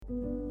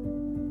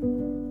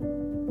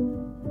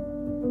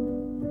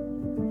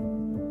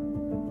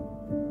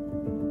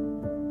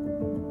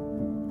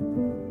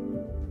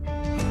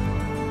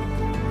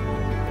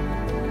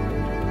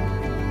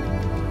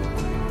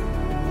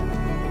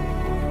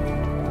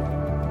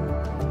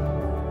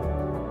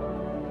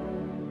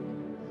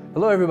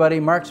Hello everybody,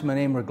 Mark's my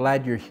name. We're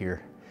glad you're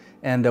here.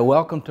 And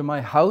welcome to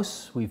my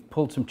house. We've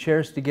pulled some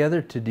chairs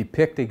together to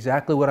depict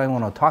exactly what I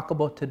want to talk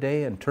about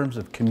today in terms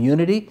of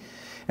community.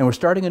 And we're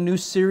starting a new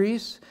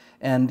series,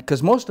 and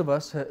because most of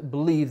us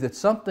believe that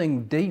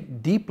something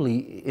deeply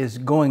is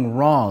going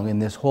wrong in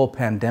this whole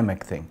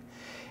pandemic thing.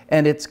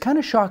 And it's kind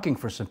of shocking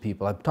for some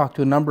people. I've talked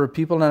to a number of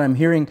people and I'm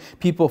hearing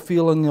people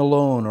feeling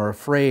alone or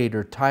afraid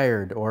or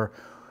tired or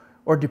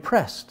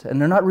depressed, and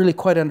they're not really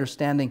quite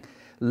understanding.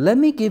 Let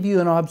me give you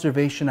an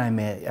observation I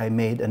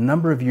made a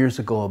number of years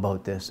ago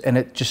about this, and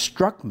it just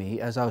struck me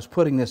as I was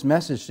putting this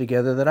message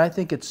together that I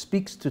think it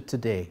speaks to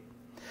today.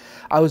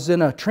 I was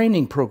in a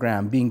training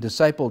program being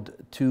discipled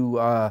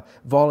to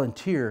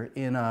volunteer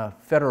in a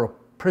federal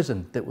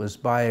prison that was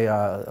by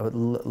a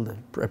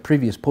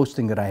previous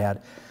posting that I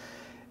had.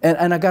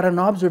 And I got an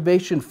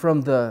observation from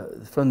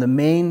the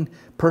main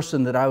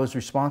person that I was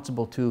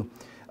responsible to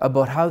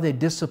about how they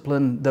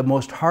discipline the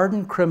most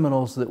hardened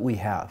criminals that we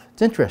have.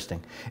 It's interesting.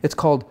 It's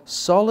called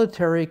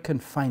solitary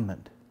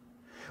confinement.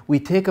 We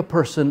take a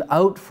person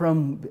out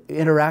from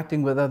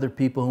interacting with other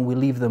people and we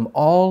leave them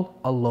all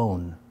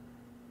alone.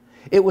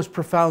 It was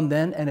profound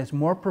then, and it's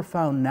more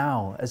profound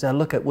now as I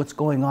look at what's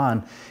going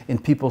on in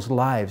people's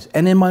lives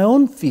and in my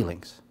own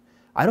feelings.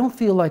 I don't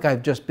feel like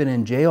I've just been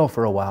in jail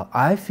for a while.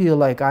 I feel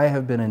like I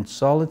have been in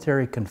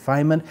solitary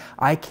confinement.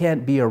 I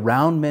can't be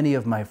around many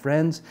of my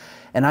friends,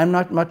 and I'm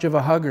not much of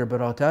a hugger,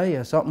 but I'll tell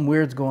you, something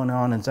weird's going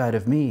on inside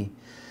of me.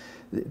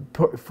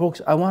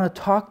 Folks, I want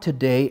to talk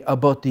today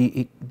about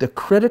the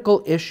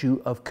critical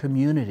issue of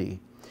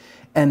community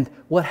and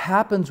what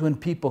happens when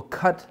people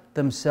cut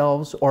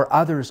themselves or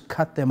others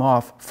cut them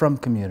off from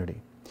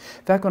community.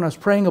 In fact, when I was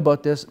praying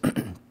about this,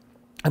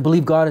 I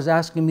believe God is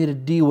asking me to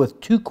deal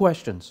with two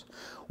questions.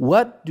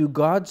 What do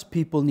God's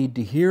people need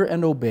to hear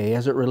and obey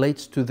as it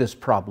relates to this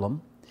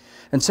problem?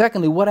 And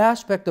secondly, what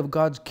aspect of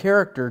God's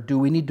character do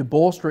we need to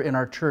bolster in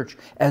our church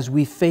as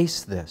we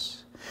face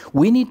this?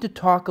 We need to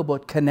talk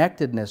about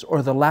connectedness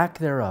or the lack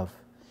thereof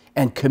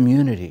and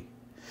community,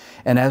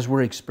 and as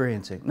we're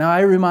experiencing. Now,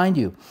 I remind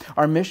you,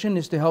 our mission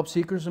is to help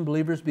seekers and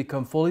believers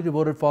become fully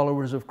devoted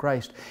followers of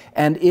Christ.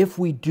 And if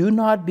we do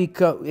not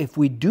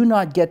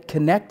get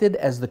connected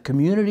as the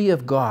community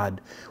of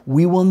God,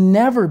 we will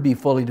never be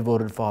fully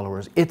devoted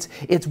followers.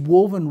 It's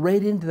woven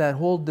right into that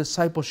whole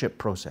discipleship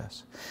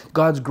process.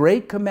 God's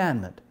great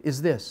commandment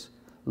is this: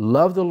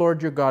 love the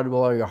Lord your God with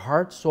all your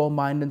heart, soul,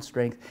 mind, and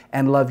strength,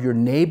 and love your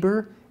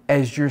neighbor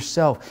as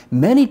yourself.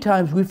 Many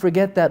times we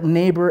forget that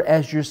neighbor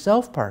as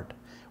yourself part.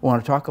 I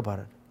want to talk about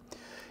it.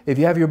 If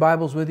you have your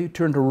Bibles with you,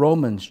 turn to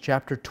Romans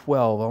chapter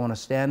 12. I want to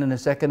stand in a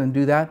second and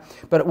do that.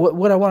 But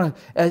what I want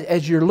to,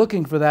 as you're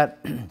looking for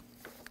that,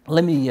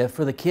 let me,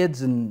 for the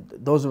kids and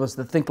those of us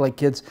that think like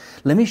kids,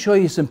 let me show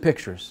you some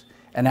pictures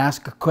and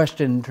ask a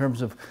question in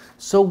terms of,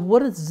 so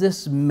what is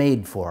this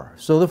made for?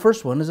 So the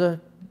first one is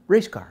a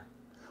race car.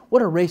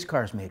 What are race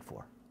cars made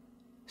for?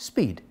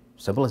 Speed.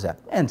 Simple as that.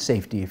 And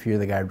safety if you're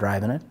the guy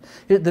driving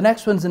it. The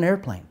next one's an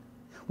airplane.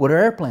 What are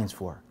airplanes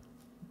for?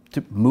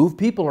 To move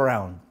people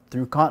around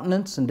through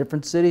continents and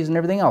different cities and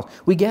everything else.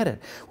 We get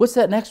it. What's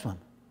that next one?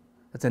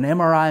 It's an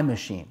MRI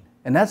machine.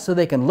 And that's so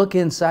they can look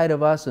inside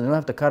of us and they don't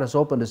have to cut us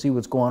open to see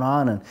what's going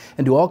on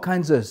and do all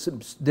kinds of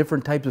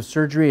different types of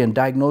surgery and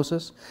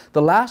diagnosis.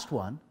 The last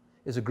one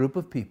is a group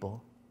of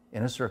people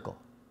in a circle.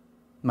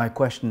 My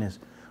question is,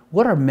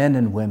 what are men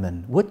and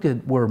women? What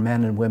were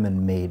men and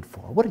women made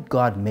for? What did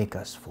God make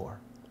us for?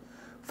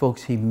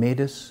 Folks, He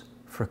made us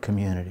for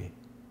community.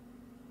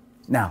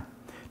 Now,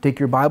 take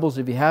your Bibles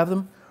if you have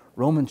them,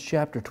 Romans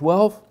chapter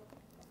 12,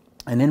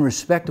 and in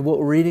respect of what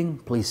we're reading,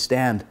 please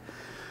stand.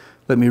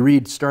 Let me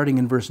read starting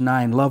in verse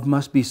 9. Love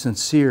must be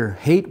sincere,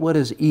 hate what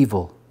is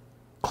evil,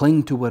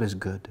 cling to what is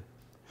good.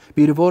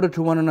 Be devoted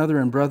to one another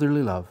in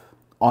brotherly love,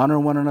 honor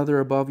one another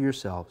above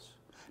yourselves.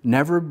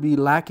 Never be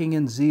lacking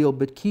in zeal,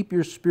 but keep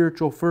your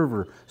spiritual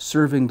fervor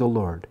serving the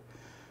Lord.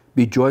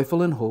 Be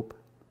joyful in hope,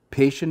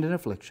 patient in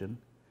affliction,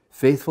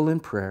 faithful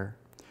in prayer.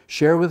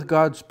 Share with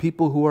God's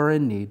people who are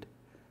in need.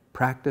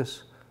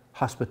 Practice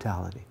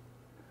hospitality.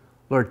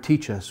 Lord,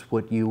 teach us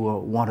what you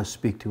want to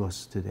speak to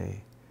us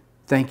today.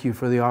 Thank you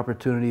for the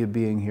opportunity of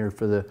being here,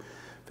 for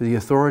the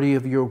authority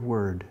of your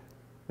word.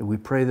 And we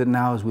pray that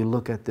now as we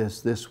look at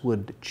this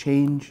would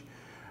change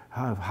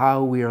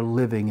how we are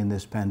living in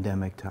this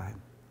pandemic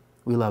time.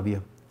 We love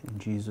you. In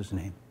Jesus'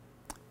 name,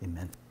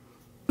 amen.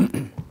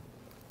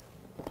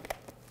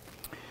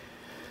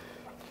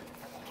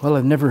 Well,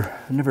 I've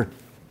never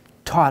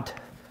taught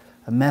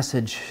a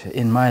message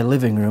in my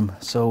living room,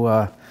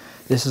 so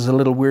this is a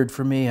little weird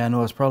for me. I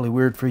know it's probably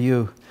weird for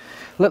you.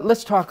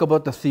 Let's talk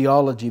about the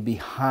theology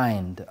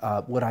behind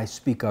what I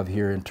speak of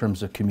here in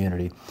terms of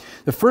community.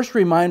 The first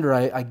reminder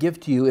I give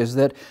to you is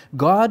that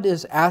God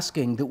is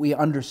asking that we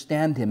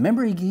understand Him.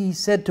 Remember, He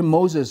said to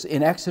Moses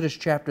in Exodus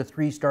chapter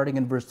 3, starting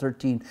in verse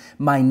 13,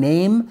 "My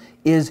name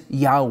is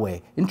Yahweh."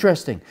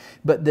 Interesting.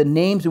 But the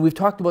names, and we've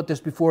talked about this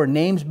before,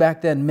 names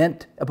back then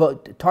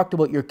talked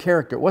about your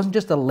character. It wasn't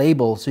just a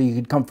label so you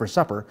could come for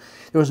supper.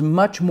 There was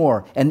much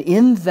more. And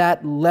in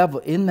that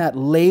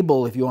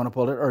label, if you want to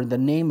put it, or the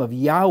name of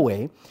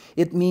Yahweh,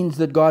 it means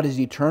that God is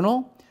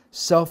eternal,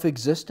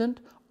 self-existent,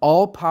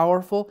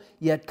 all-powerful,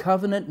 yet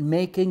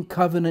covenant-making,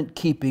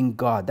 covenant-keeping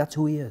God. That's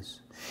who He is.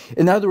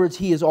 In other words,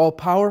 He is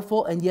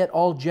all-powerful and yet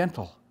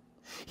all-gentle.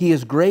 He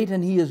is great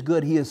and He is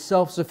good. He is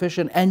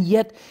self-sufficient, and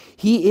yet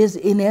He is,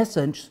 in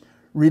essence,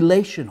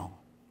 relational.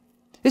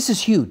 This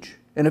is huge.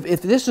 And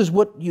if this is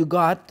what you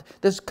got,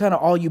 that's kind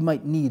of all you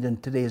might need in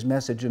today's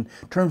message in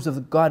terms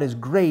of God is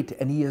great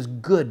and He is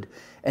good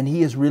and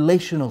He is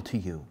relational to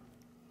you.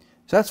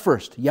 So that's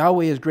first.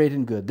 Yahweh is great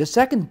and good. The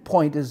second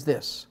point is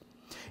this.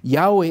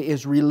 Yahweh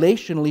is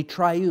relationally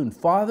triune.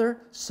 Father,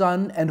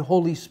 Son, and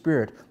Holy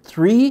Spirit.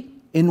 3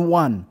 in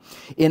 1.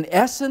 In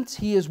essence,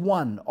 He is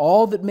one.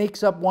 All that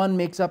makes up one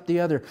makes up the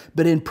other.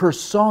 But in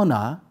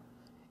persona,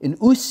 in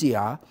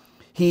ousia,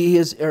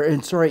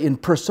 in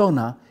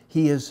persona,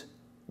 He is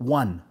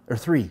one, or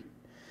 3.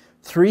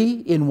 3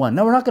 in 1.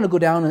 Now, we're not going to go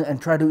down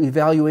and try to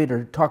evaluate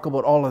or talk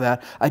about all of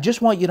that. I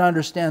just want you to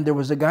understand there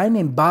was a guy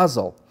named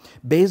Basil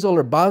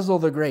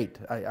the Great.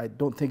 I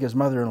don't think his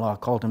mother-in-law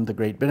called him the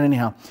Great, but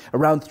anyhow,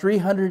 around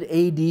 300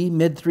 AD,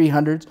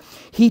 mid-300s,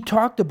 he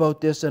talked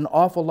about this an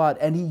awful lot,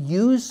 and he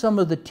used some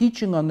of the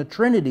teaching on the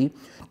Trinity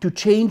to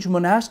change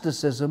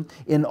monasticism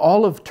in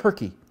all of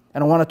Turkey.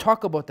 And I want to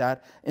talk about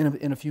that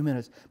in a few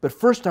minutes. But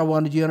first, I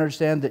wanted you to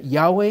understand that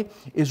Yahweh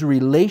is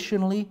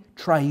relationally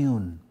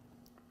triune.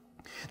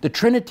 The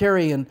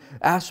Trinitarian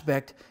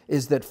aspect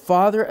is that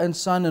Father and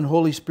Son and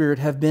Holy Spirit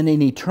have been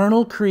in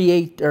eternal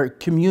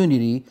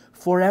community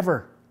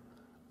forever.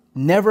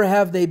 Never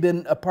have they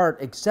been apart,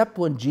 except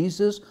when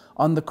Jesus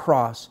on the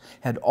cross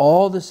had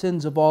all the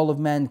sins of all of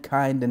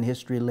mankind and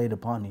history laid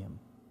upon Him.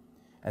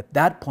 At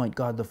that point,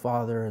 God the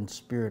Father and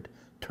Spirit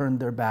turned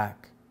their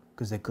back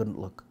because they couldn't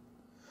look.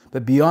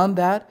 But beyond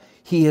that,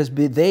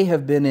 they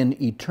have been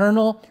in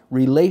eternal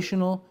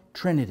relational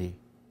Trinity.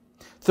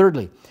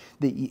 Thirdly,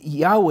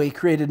 Yahweh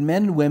created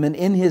men and women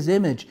in His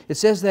image. It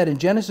says that in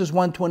Genesis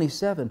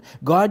 1:27.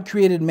 God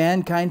created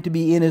mankind to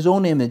be in His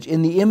own image.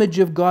 In the image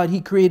of God, He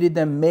created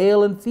them,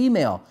 male and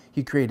female.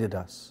 He created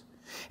us.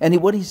 And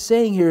what He's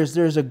saying here is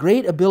there's a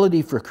great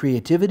ability for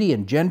creativity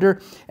and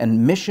gender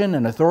and mission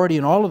and authority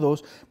and all of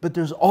those, but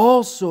there's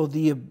also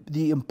the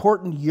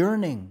important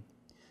yearning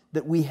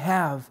that we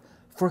have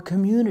for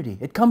community.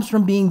 It comes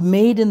from being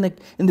made in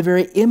the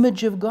very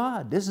image of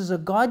God. This is a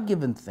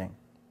God-given thing.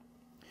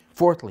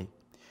 Fourthly,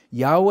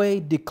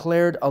 Yahweh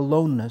declared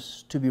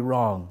aloneness to be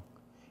wrong.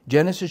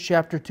 Genesis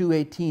chapter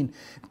 2:18,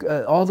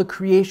 all the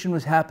creation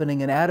was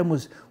happening, and Adam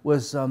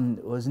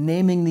was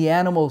naming the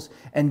animals,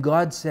 and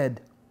God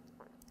said,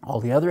 all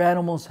the other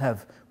animals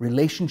have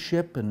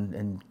relationship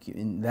and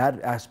in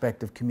that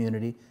aspect of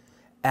community.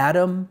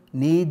 Adam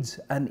needs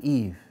an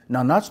Eve.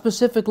 Now, not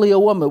specifically a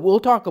woman.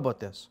 We'll talk about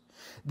this.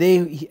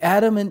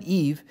 Adam and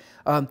Eve,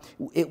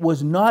 it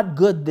was not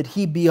good that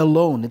he be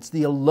alone. It's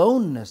the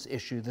aloneness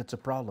issue that's a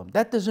problem.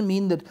 That doesn't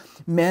mean that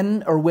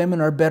men or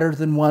women are better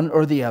than one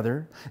or the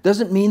other. It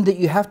doesn't mean that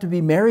you have to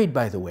be married,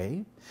 by the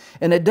way.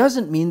 And it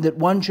doesn't mean that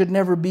one should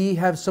never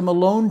have some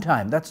alone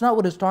time. That's not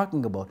what it's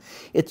talking about.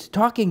 It's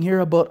talking here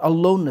about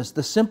aloneness.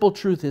 The simple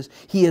truth is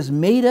He has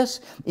made us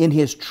in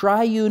His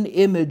triune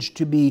image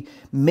to be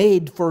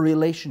made for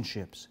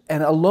relationships.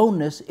 And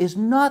aloneness is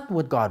not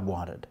what God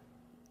wanted.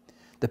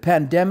 The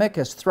pandemic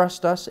has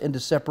thrust us into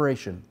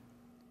separation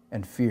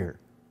and fear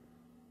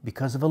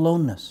because of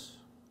aloneness.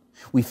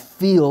 We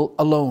feel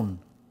alone.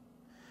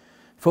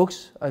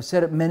 Folks, I've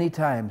said it many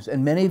times,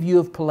 and many of you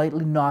have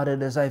politely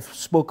nodded as I've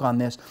spoke on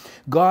this.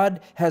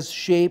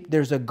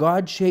 There's a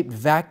God-shaped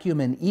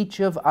vacuum in each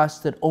of us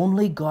that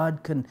only God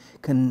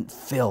can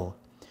fill.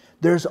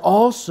 There's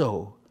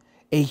also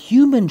a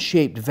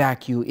human-shaped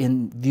vacuum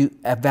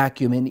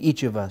in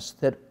each of us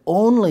that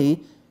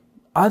only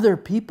other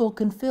people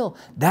can fill.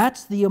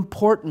 That's the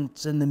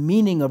importance and the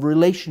meaning of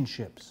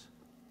relationships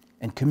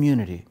and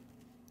community.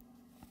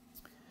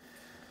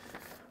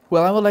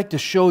 Well, I would like to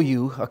show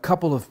you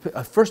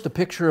first a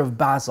picture of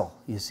Basil.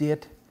 You see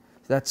it?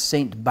 That's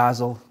Saint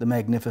Basil the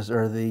Magnificent,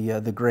 or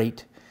the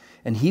Great.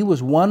 And he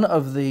was one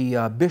of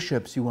the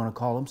bishops, you want to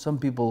call him. Some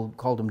people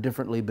called him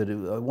differently, but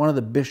one of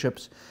the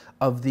bishops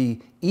of the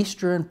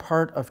eastern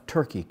part of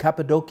Turkey,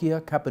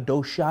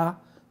 Cappadocia.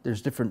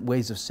 There's different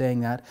ways of saying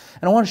that.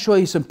 And I want to show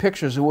you some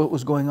pictures of what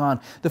was going on.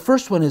 The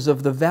first one is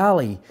of the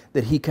valley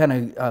that he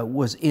kind of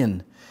was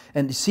in.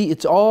 And see,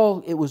 it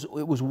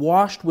was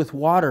washed with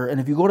water.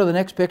 And if you go to the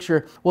next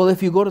picture,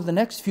 if you go to the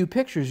next few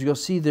pictures, you'll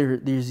see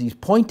there's these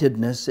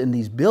pointedness in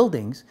these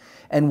buildings.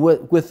 And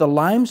with the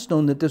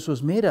limestone that this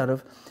was made out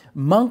of,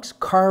 monks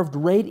carved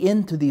right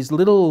into these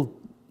little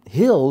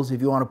hills,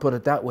 if you want to put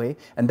it that way,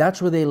 and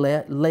that's where they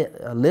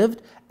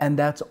lived, and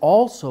that's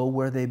also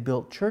where they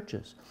built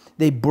churches.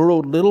 They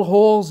burrowed little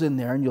holes in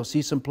there, and you'll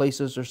see some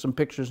places, there's some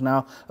pictures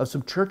now of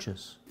some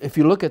churches. If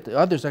you look at the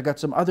others, I got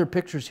some other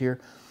pictures here.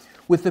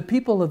 With the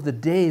people of the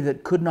day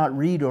that could not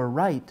read or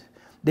write,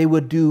 they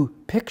would do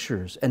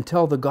pictures and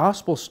tell the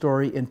gospel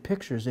story in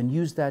pictures and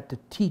use that to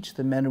teach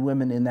the men and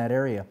women in that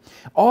area.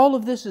 All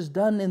of this is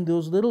done in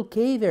those little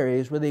cave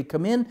areas where they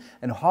come in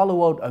and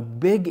hollow out a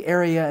big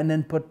area and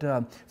then put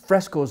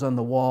frescoes on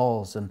the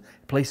walls and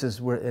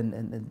places where,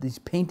 and these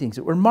paintings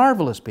that were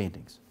marvelous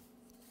paintings.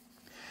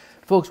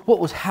 Folks, what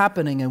was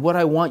happening and what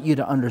I want you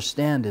to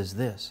understand is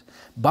this.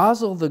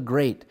 Basil the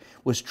Great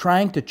was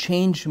trying to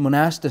change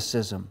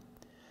monasticism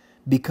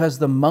because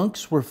the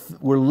monks were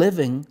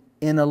living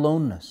in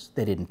aloneness.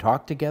 They didn't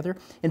talk together.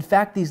 In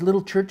fact, these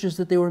little churches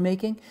that they were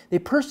making, they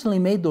personally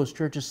made those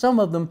churches. Some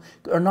of them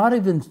are not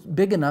even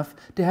big enough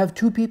to have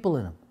 2 people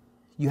in them.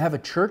 You have a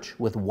church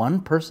with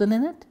 1 person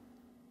in it?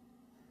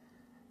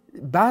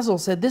 Basil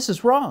said, this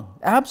is wrong,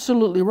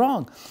 absolutely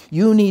wrong.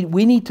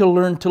 We need to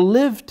learn to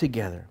live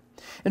together.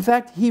 In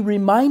fact, he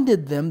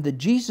reminded them that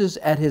Jesus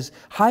at his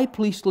high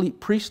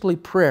priestly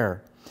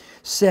prayer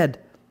said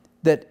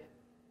that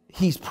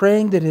he's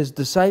praying that his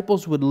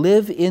disciples would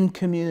live in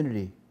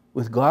community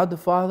with God the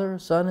Father,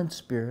 Son, and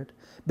Spirit,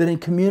 but in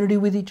community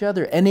with each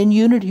other and in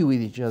unity with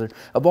each other.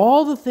 Of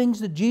all the things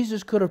that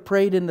Jesus could have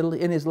prayed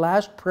in his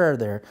last prayer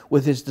there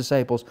with his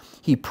disciples,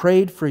 he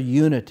prayed for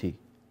unity.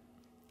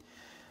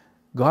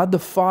 God the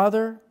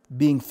Father,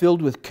 being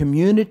filled with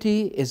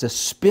community, is a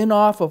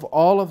spin-off of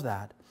all of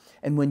that.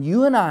 And when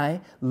you and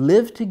I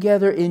live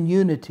together in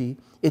unity,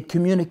 it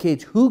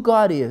communicates who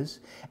God is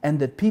and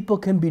that people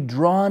can be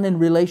drawn in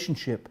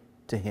relationship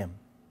to Him.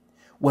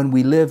 When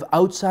we live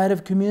outside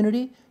of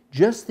community,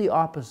 just the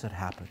opposite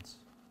happens.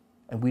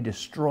 And we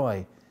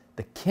destroy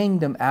the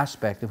kingdom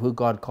aspect of who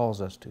God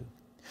calls us to.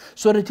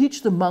 So to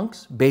teach the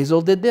monks,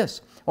 Basil did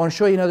this. I want to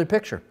show you another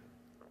picture.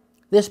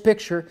 This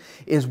picture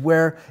is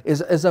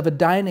of a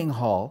dining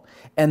hall,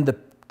 and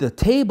the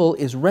table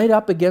is right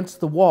up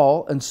against the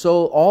wall, and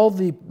so all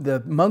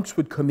the monks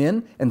would come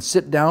in and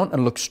sit down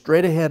and look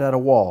straight ahead at a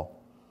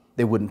wall.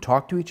 They wouldn't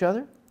talk to each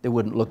other. They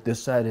wouldn't look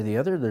this side or the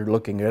other. They're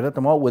looking right at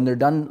the wall. When they're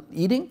done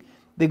eating,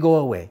 they go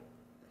away.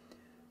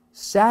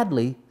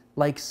 Sadly,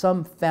 like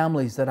some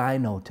families that I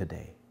know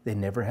today, they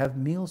never have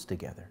meals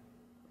together.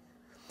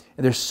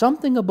 And there's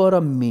something about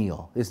a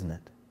meal, isn't it?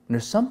 And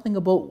there's something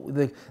about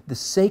the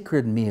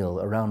sacred meal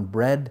around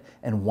bread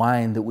and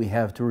wine that we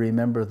have to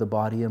remember the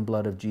body and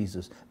blood of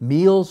Jesus.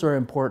 Meals are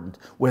important,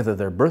 whether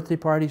they're birthday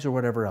parties or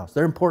whatever else.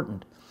 They're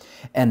important.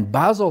 And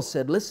Basil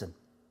said, listen,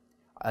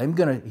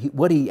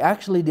 what he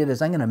actually did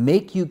is, I'm going to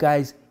make you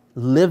guys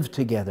live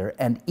together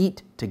and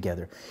eat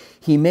together.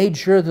 He made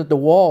sure that the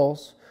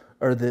walls,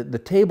 or the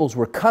tables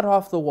were cut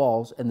off the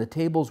walls, and the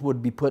tables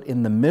would be put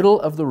in the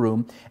middle of the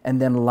room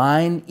and then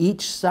line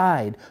each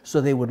side so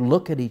they would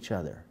look at each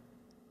other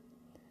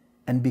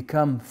and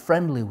become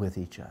friendly with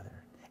each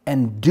other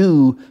and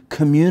do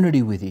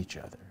community with each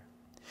other.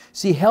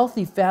 See,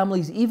 healthy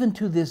families, even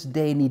to this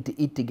day, need to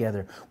eat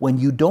together. When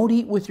you don't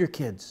eat with your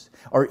kids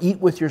or eat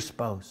with your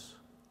spouse,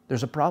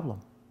 there's a problem.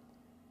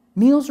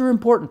 Meals are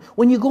important.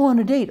 When you go on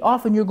a date,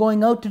 often you're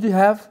going out to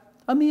have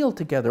a meal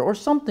together or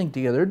something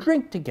together, a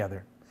drink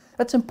together.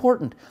 That's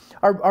important.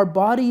 Our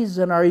bodies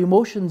and our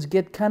emotions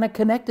get kind of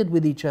connected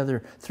with each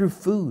other through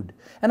food.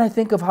 And I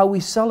think of how we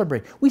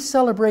celebrate. We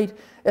celebrate,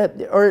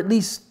 or at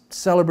least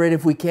celebrate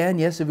if we can,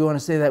 yes, if you want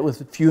to say that,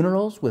 with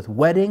funerals, with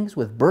weddings,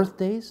 with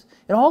birthdays,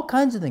 and all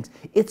kinds of things.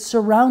 It's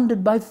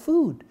surrounded by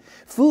food.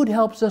 Food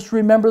helps us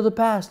remember the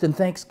past in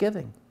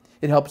Thanksgiving.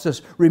 It helps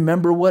us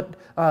remember what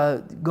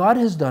God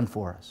has done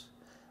for us.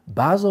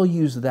 Basil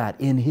used that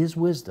in his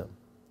wisdom.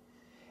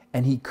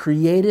 And he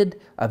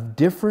created a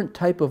different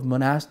type of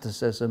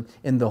monasticism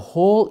in the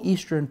whole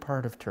eastern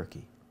part of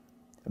Turkey.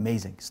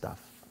 Amazing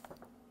stuff.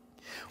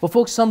 Well,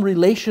 folks, some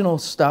relational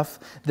stuff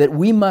that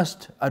we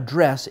must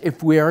address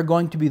if we are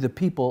going to be the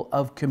people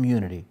of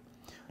community.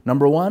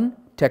 Number one,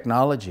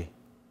 technology.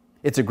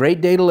 It's a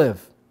great day to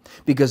live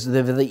because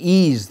of the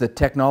ease that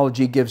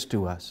technology gives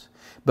to us.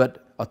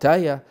 But I'll tell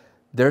you,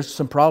 there's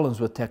some problems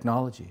with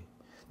technology.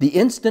 The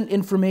instant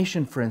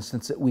information, for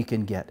instance, that we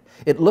can get.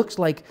 It looks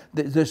like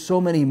there's so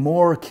many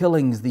more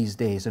killings these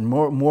days and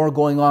more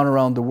going on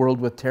around the world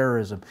with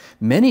terrorism.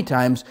 Many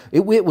times,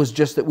 it was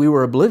just that we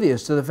were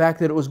oblivious to the fact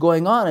that it was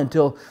going on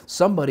until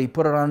somebody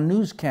put it on a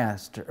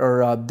newscast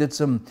or did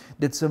some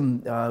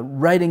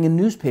writing in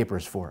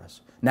newspapers for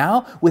us.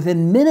 Now,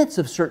 within minutes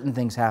of certain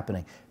things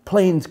happening,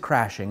 planes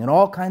crashing and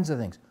all kinds of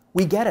things,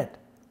 we get it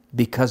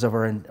because of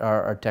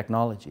our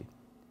technology.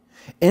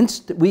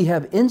 We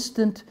have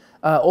instant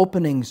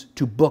openings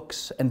to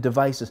books and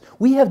devices.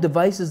 We have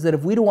devices that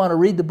if we don't want to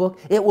read the book,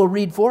 it will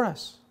read for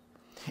us.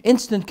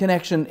 Instant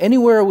connection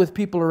anywhere with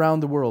people around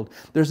the world.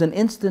 There's an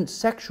instant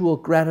sexual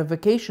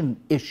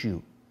gratification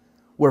issue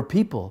where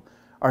people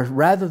are,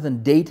 rather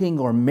than dating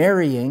or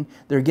marrying,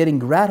 they're getting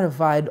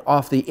gratified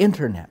off the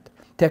internet.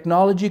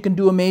 Technology can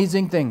do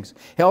amazing things.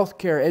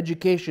 Healthcare,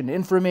 education,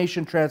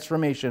 information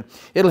transformation.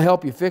 It'll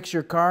help you fix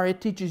your car.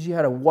 It teaches you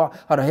how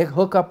to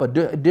hook up a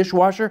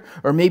dishwasher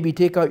or maybe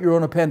take out your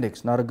own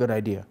appendix. Not a good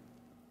idea.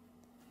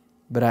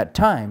 But at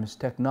times,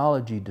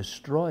 technology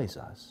destroys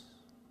us.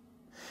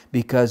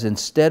 Because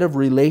instead of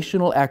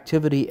relational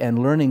activity and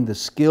learning the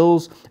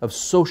skills of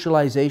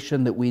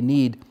socialization that we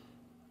need,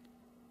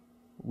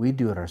 we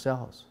do it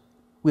ourselves.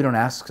 We don't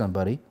ask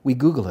somebody, we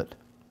Google it.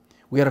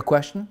 We got a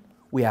question,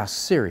 we ask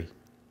Siri.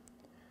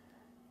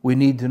 We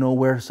need to know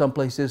where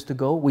someplace is to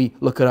go, we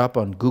look it up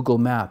on Google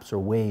Maps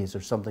or Waze or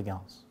something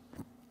else.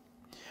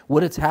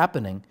 What is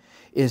happening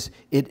is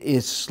it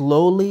is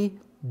slowly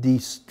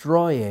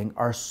destroying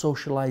our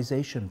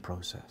socialization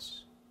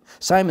process.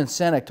 Simon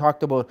Sinek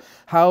talked about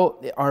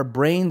how our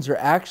brains are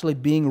actually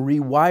being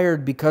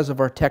rewired because of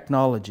our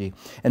technology.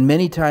 And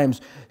many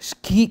times,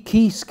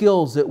 key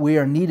skills that we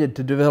are needed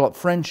to develop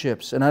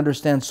friendships and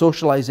understand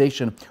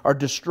socialization are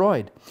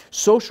destroyed.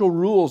 Social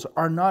rules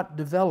are not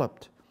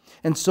developed.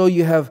 And so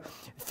you have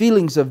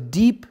feelings of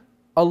deep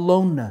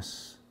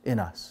aloneness in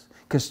us.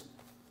 Because,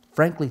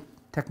 frankly,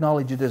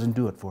 technology doesn't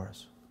do it for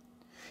us.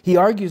 He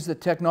argues that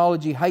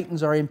technology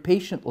heightens our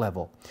impatient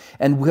level.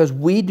 And because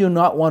we do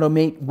not want to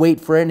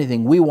wait for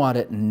anything, we want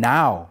it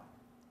now.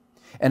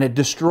 And it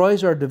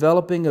destroys our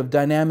developing of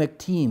dynamic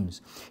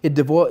teams. It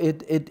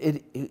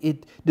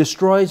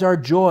destroys our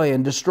joy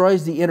and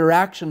destroys the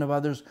interaction of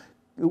others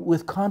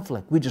with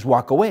conflict. We just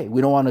walk away. We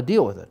don't want to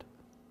deal with it.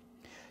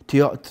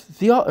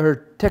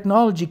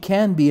 Technology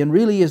can be and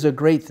really is a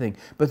great thing,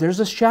 but there's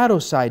a shadow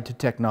side to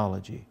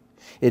technology.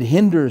 It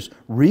hinders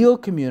real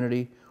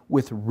community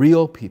with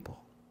real people.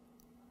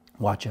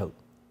 Watch out.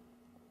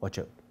 Watch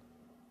out.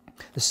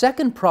 The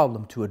second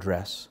problem to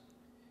address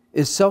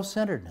is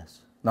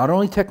self-centeredness. Not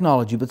only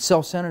technology, but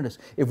self-centeredness.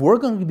 If we're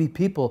going to be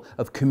people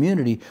of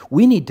community,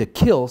 we need to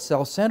kill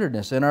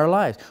self-centeredness in our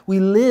lives. We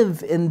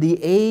live in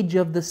the age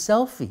of the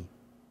selfie.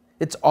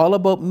 It's all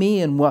about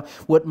me and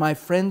what my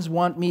friends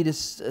want me to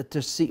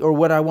see, or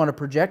what I want to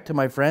project to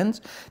my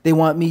friends. They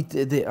want me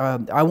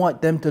I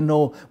want them to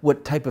know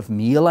what type of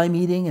meal I'm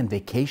eating and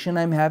vacation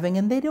I'm having,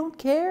 and they don't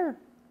care.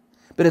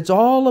 But it's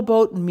all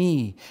about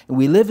me. And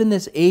we live in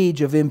this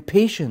age of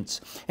impatience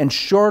and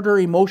shorter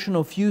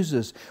emotional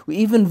fuses,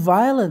 even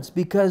violence,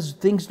 because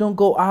things don't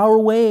go our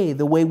way,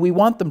 the way we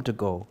want them to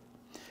go.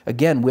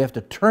 Again, we have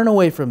to turn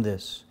away from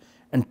this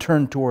and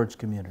turn towards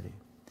community.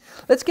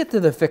 Let's get to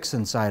the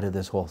fixing side of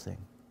this whole thing.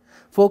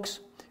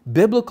 Folks,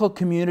 biblical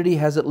community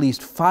has at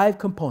least 5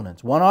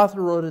 components. One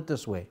author wrote it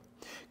this way.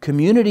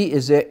 Community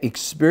is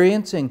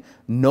experiencing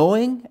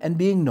knowing and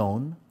being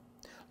known,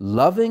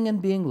 loving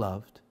and being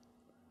loved,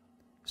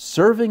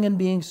 serving and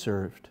being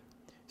served,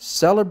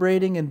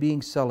 celebrating and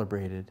being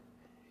celebrated,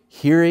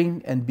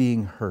 hearing and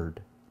being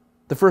heard.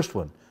 The first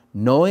one,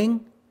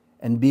 knowing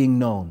and being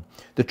known.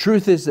 The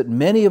truth is that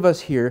many of us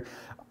here,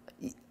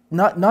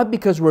 not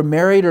because we're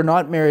married or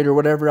not married or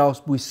whatever else,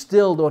 we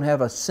still don't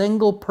have a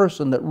single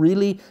person that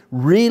really,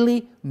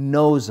 really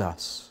knows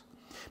us.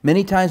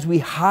 Many times we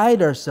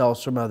hide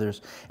ourselves from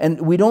others, and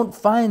we don't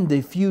find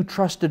the few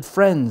trusted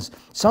friends,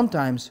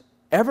 sometimes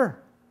ever.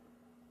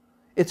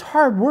 It's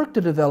hard work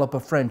to develop a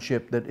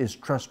friendship that is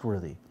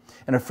trustworthy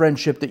and a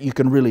friendship that you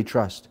can really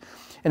trust.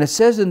 And it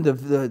says in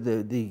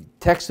the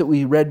text that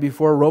we read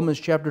before, Romans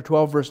chapter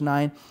 12, verse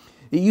 9,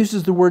 it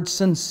uses the word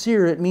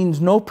sincere. It means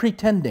no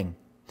pretending,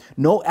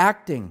 no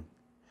acting,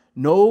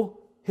 no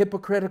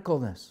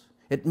hypocriticalness.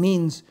 It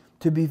means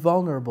to be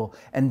vulnerable.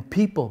 And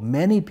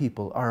many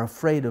people are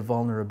afraid of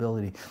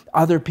vulnerability.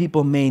 Other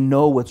people may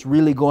know what's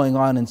really going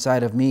on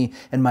inside of me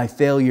and my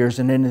failures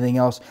and anything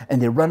else,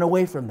 and they run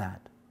away from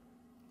that.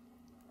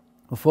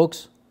 Well,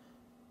 folks,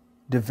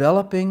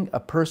 developing a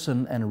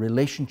person and a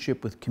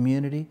relationship with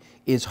community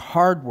is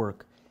hard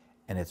work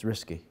and it's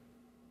risky.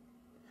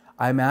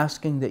 I'm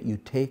asking that you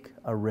take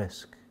a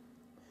risk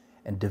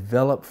and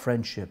develop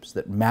friendships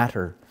that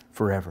matter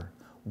forever.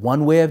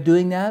 One way of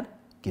doing that,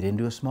 get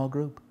into a small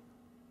group.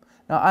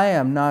 Now, I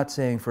am not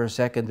saying for a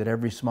second that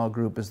every small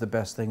group is the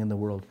best thing in the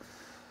world.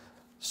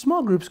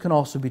 Small groups can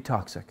also be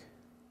toxic.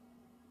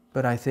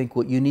 But I think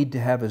what you need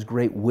to have is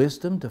great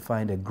wisdom to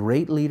find a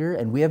great leader,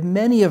 and we have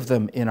many of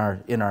them in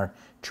our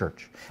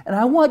church. And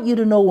I want you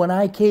to know, when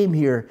I came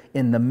here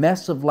in the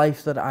mess of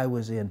life that I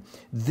was in,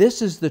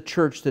 this is the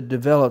church that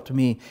developed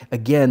me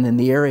again in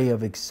the area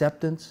of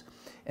acceptance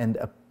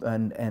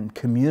and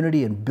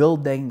community, and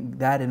building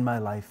that in my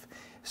life,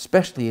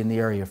 especially in the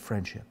area of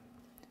friendship.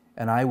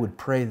 And I would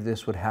pray that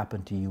this would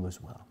happen to you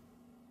as well.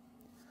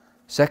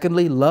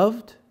 Secondly,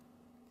 loved.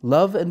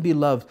 Love and be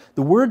loved.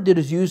 The word that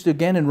is used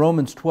again in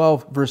Romans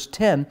 12, verse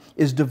 10,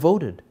 is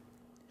devoted.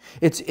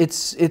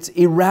 It's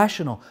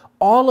irrational.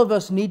 All of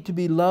us need to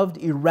be loved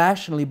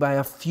irrationally by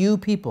a few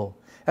people.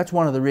 That's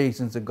one of the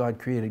reasons that God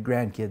created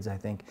grandkids, I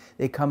think.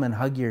 They come and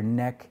hug your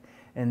neck,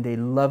 and they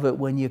love it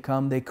when you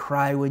come. They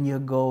cry when you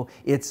go.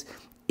 It's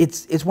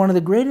one of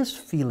the greatest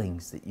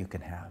feelings that you can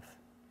have.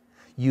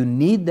 You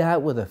need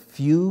that with a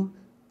few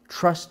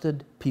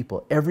trusted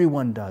people.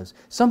 Everyone does.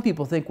 Some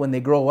people think when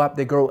they grow up,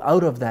 they grow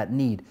out of that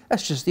need.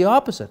 That's just the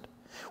opposite.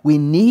 We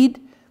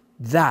need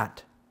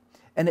that.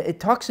 And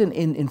it talks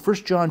in 1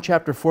 John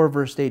chapter 4,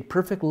 verse 8,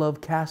 perfect love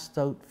casts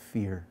out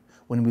fear.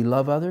 When we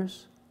love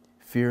others,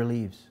 fear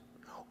leaves.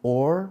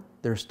 Or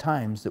there's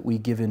times that we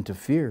give in to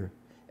fear,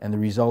 and the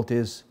result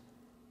is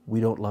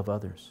we don't love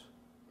others.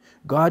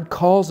 God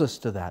calls us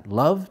to that.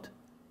 Loved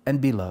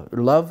and be loved.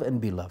 Love and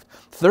be loved.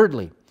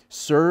 Thirdly,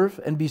 serve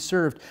and be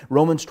served.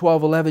 Romans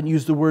 12:11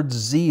 used the word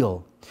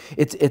zeal.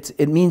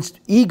 It means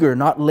eager,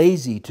 not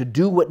lazy, to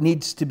do what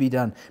needs to be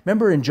done.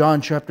 Remember in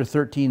John chapter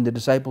 13, the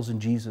disciples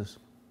and Jesus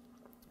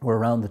were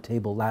around the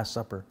table, Last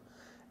Supper.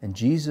 And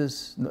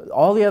Jesus,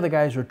 all the other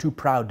guys were too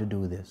proud to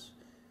do this.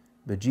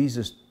 But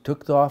Jesus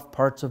took off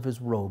parts of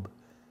his robe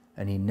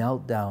and he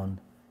knelt down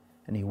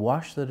and he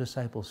washed the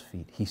disciples'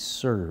 feet. He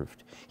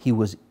served. He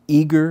was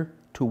eager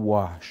to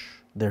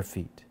wash their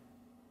feet.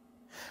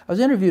 I was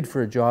interviewed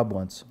for a job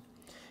once.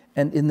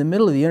 And in the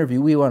middle of the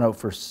interview, we went out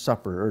for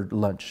supper or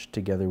lunch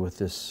together with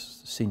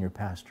this senior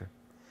pastor.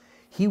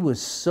 He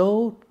was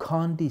so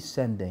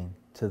condescending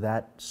to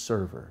that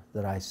server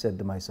that I said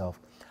to myself,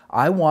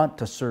 I want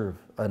to serve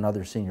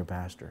another senior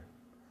pastor.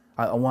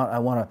 I want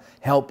to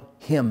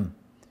help him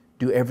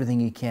do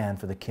everything he can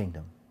for the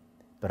kingdom.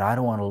 But I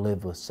don't want to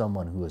live with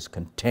someone who is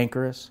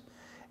cantankerous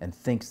and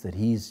thinks that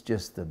he's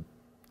just the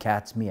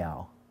cat's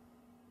meow.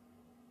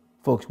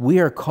 Folks, we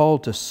are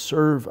called to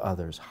serve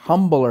others,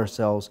 humble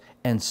ourselves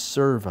and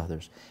serve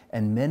others.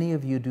 And many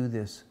of you do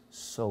this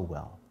so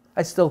well.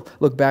 I still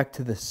look back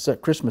to the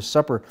Christmas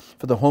supper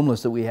for the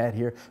homeless that we had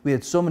here. We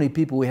had so many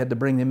people, we had to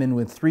bring them in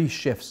with 3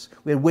 shifts.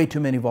 We had way too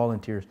many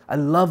volunteers. I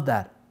love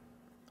that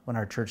when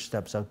our church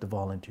steps out to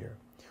volunteer.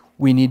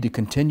 We need to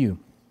continue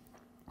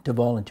to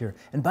volunteer.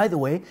 And by the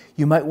way,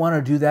 you might want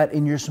to do that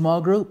in your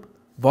small group.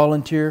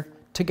 Volunteer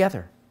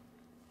together.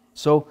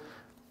 So,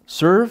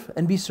 serve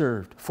and be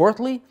served.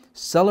 Fourthly,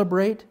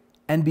 celebrate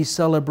and be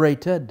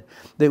celebrated.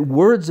 The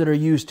words that are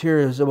used here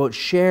is about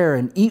share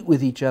and eat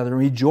with each other,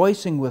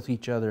 rejoicing with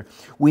each other.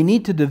 We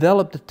need to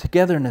develop the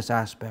togetherness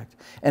aspect.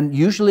 And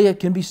usually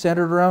it can be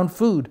centered around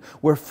food,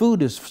 where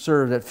food is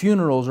served at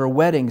funerals or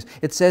weddings.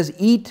 It says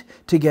eat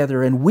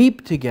together and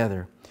weep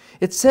together.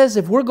 It says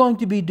if we're going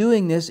to be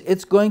doing this,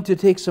 it's going to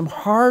take some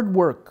hard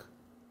work.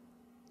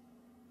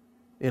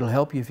 It'll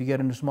help you if you get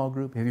in a small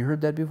group. Have you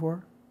heard that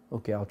before?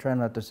 Okay, I'll try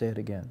not to say it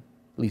again,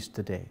 at least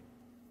today.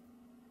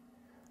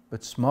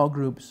 But small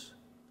groups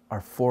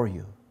are for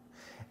you.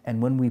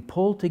 And when we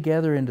pull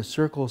together into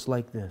circles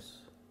like this,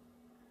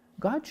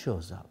 God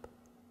shows up.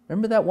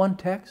 Remember that one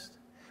text?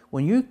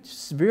 When you're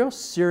real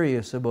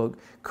serious about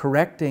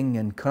correcting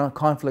and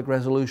conflict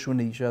resolution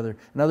with each other,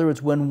 in other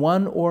words, when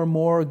one or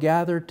more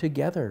gather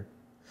together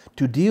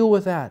to deal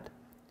with that,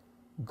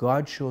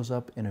 God shows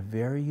up in a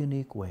very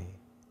unique way.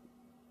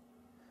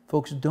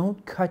 Folks,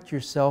 don't cut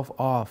yourself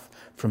off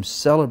from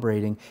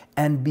celebrating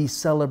and be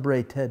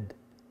celebrated.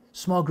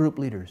 Small group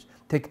leaders,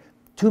 take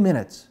 2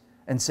 minutes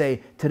and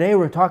say, today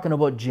we're talking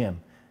about Jim.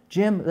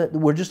 Jim,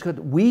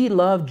 we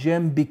love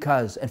Jim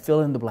because, and fill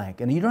in the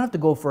blank. And you don't have to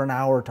go for an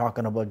hour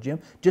talking about Jim,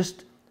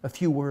 just a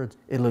few words.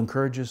 It'll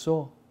encourage your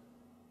soul.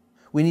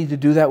 We need to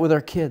do that with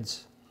our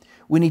kids.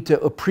 We need to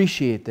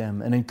appreciate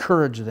them and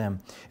encourage them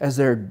as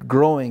they're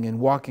growing and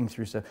walking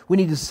through stuff. We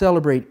need to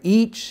celebrate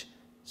each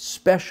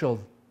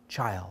special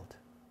child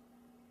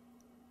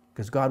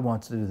because God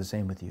wants to do the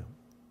same with you.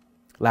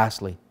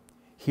 Lastly,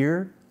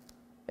 hear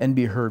and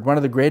be heard. One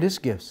of the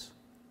greatest gifts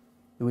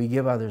that we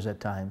give others at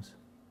times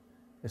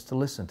is to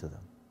listen to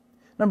them.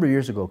 A number of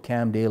years ago,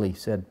 Cam Daly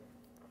said,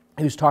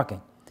 he was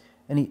talking,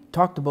 and he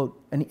talked about,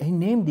 and he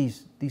named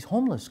these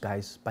homeless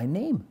guys by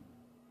name.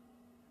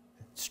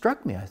 It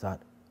struck me. I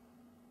thought,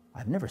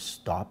 I've never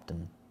stopped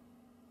and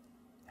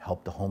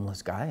helped a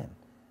homeless guy and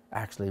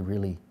actually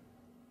really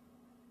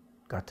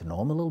got to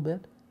know him a little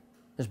bit.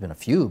 There's been a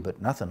few,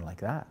 but nothing like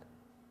that.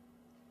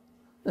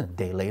 A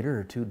day later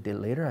or 2 days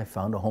later, I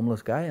found a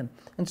homeless guy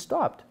and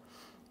stopped.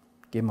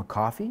 Gave him a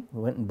coffee.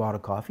 We went and bought a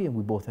coffee, and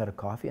we both had a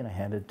coffee, and I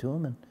handed it to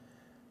him,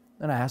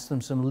 and I asked him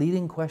some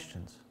leading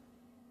questions,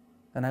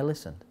 and I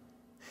listened.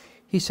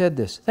 He said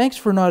this, thanks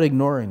for not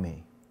ignoring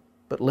me,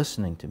 but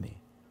listening to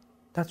me.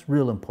 That's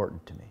real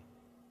important to me.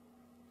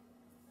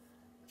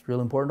 It's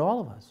real important to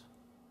all of us.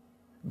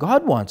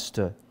 God wants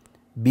to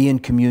be in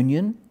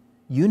communion.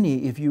 You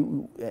need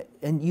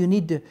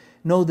to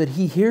know that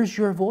He hears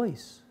your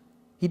voice.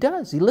 He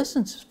does. He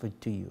listens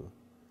to you.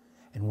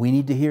 And we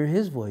need to hear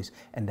His voice.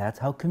 And that's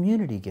how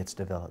community gets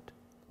developed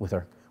with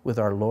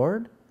our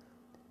Lord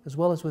as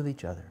well as with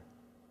each other.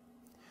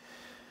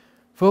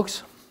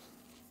 Folks,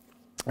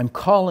 I'm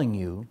calling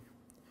you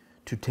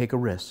to take a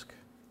risk.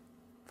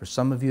 For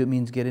some of you, it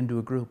means get into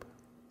a group.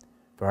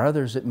 For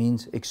others, it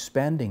means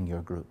expanding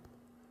your group.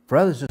 For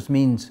others, it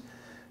means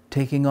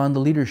taking on the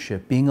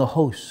leadership, being a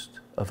host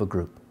of a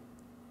group.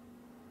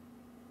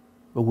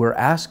 But we're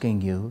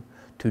asking you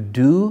to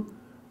do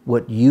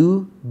what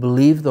you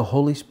believe the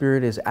Holy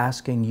Spirit is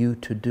asking you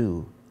to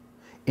do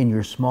in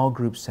your small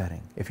group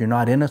setting. If you're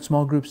not in a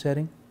small group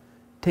setting,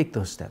 take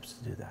those steps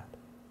to do that.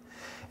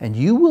 And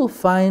you will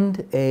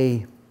find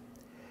a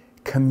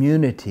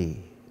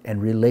community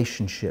and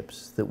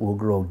relationships that will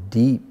grow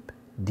deep,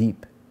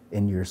 deep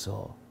in your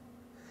soul.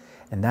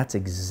 And that's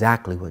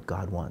exactly what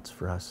God wants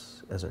for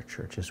us as our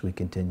church as we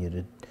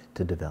continue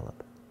to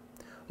develop.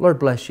 Lord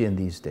bless you in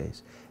these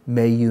days.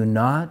 May you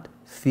not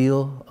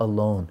feel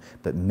alone,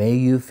 but may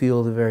you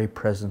feel the very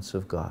presence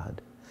of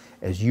God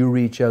as you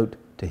reach out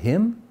to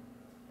Him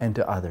and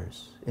to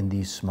others in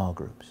these small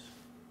groups.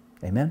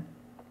 Amen?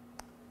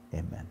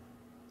 Amen.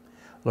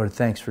 Lord,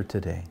 thanks for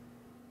today.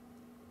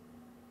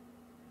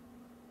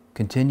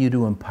 Continue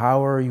to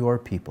empower your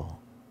people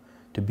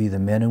to be the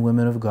men and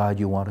women of God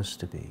you want us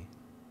to be.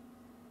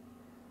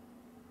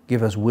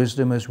 Give us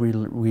wisdom as we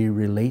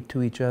relate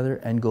to each other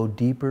and go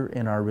deeper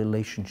in our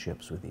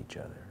relationships with each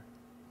other.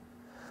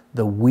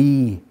 The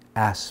we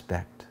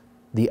aspect,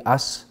 the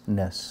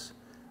us-ness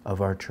of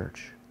our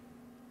church.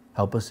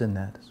 Help us in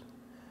that.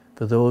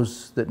 For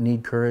those that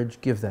need courage,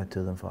 give that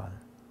to them, Father.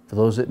 For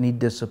those that need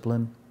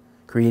discipline,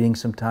 creating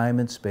some time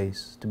and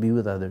space to be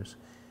with others,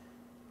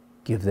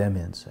 give them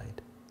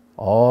insight.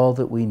 All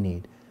that we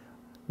need.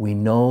 We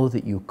know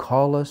that you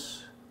call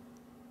us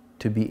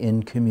to be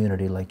in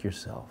community like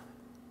yourself.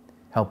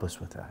 Help us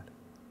with that.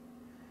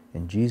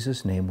 In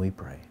Jesus' name we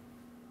pray.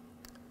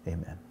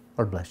 Amen.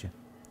 Lord bless you.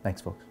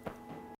 Thanks, folks.